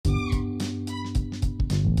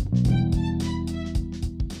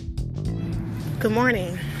Good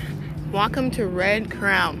morning. Welcome to Red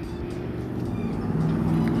Crown.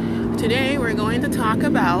 Today we're going to talk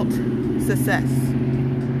about success.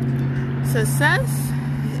 Success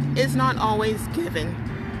is not always given.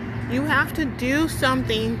 You have to do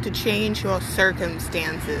something to change your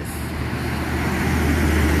circumstances.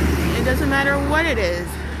 It doesn't matter what it is.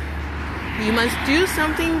 You must do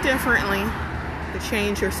something differently to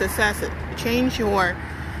change your success, to change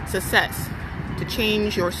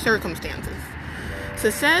your circumstances.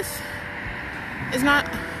 Success is not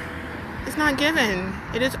given.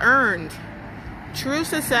 It is earned. True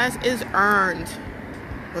success is earned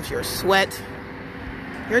with your sweat,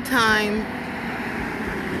 your time,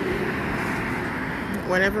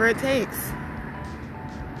 whatever it takes.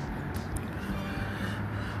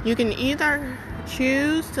 You can either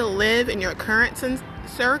choose to live in your current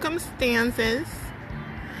circumstances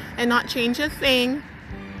and not change a thing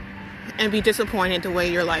and be disappointed the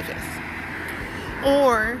way your life is.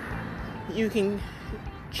 Or you can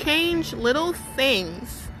change little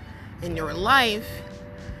things in your life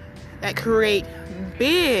that create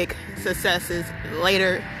big successes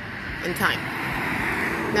later in time.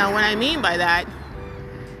 Now, what I mean by that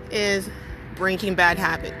is breaking bad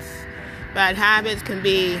habits. Bad habits can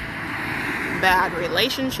be bad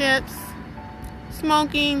relationships,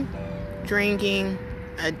 smoking, drinking,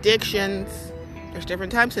 addictions. There's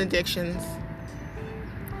different types of addictions.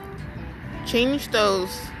 Change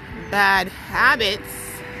those bad habits,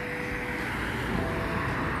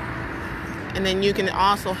 and then you can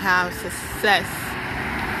also have success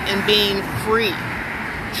in being free.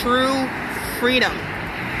 True freedom.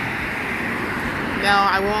 Now,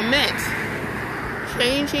 I will admit,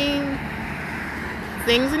 changing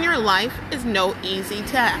things in your life is no easy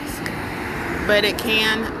task, but it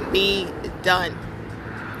can be done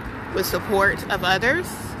with support of others,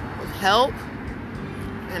 with help.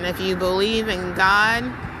 And if you believe in God,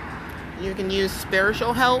 you can use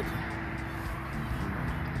spiritual help.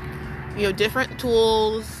 You have different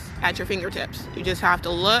tools at your fingertips. You just have to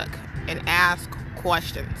look and ask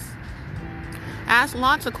questions. Ask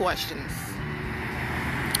lots of questions.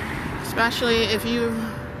 Especially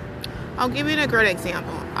I'll give you a great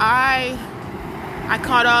example. I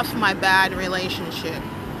cut off my bad relationship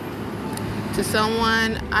to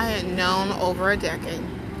someone I had known over a decade.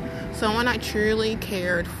 Someone I truly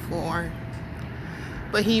cared for.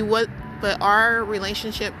 But our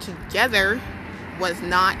relationship together was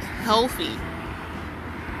not healthy.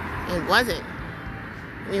 It wasn't.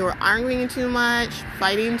 We were arguing too much,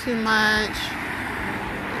 fighting too much.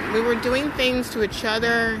 We were doing things to each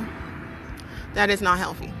other that is not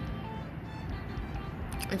healthy.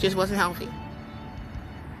 It just wasn't healthy.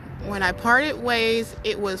 When I parted ways,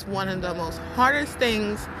 it was one of the most hardest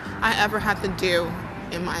things I ever had to do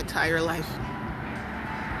in my entire life.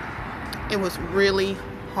 It was really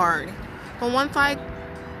hard. But once I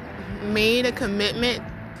made a commitment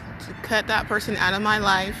to cut that person out of my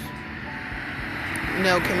life,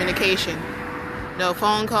 no communication, no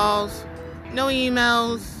phone calls, no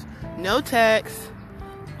emails, no texts,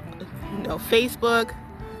 no Facebook,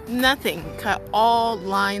 nothing. Cut all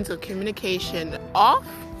lines of communication off.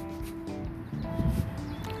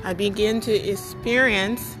 I began to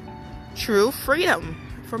experience true freedom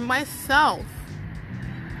for myself.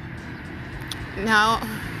 Now,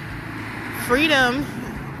 freedom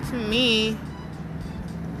to me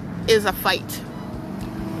is a fight.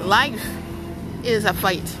 Life is a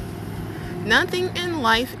fight. Nothing in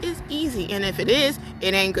life is easy, and if it is,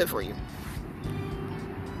 it ain't good for you.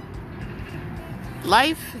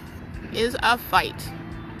 Life is a fight.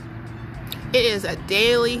 It is a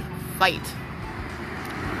daily fight.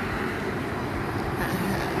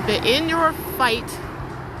 But in your fight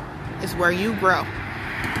is where you grow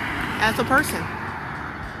as a person.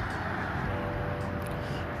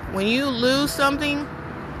 When you lose something,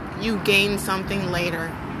 you gain something later.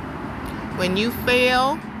 When you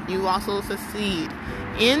fail, you also succeed.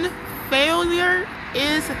 In failure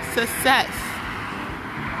is success.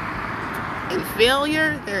 In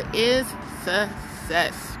failure, there is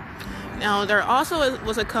success. Now, there also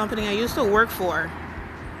was a company I used to work for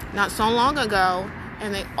not so long ago,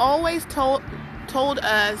 and they always told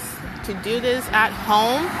us to do this at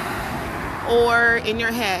home or in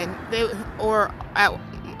your head, or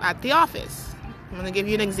at the office. I'm going to give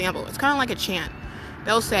you an example. It's kind of like a chant.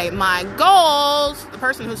 They'll say, my goals, the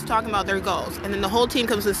person who's talking about their goals, and then the whole team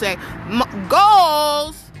comes to say,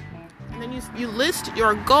 goals, and then you list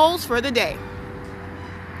your goals for the day.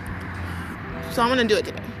 So I'm going to do it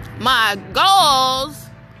today. My goals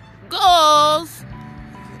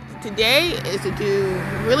today is to do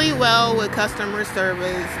really well with customer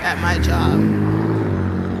service at my job.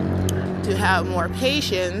 to have more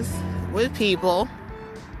patience with people,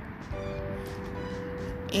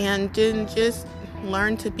 and then just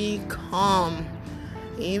learn to be calm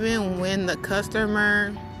even when the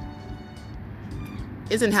customer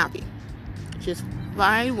isn't happy. Just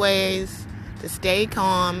find ways to stay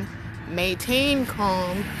calm, maintain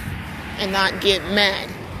calm, and not get mad.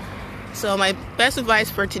 So my best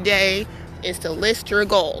advice for today is to list your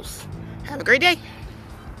goals. Have a great day.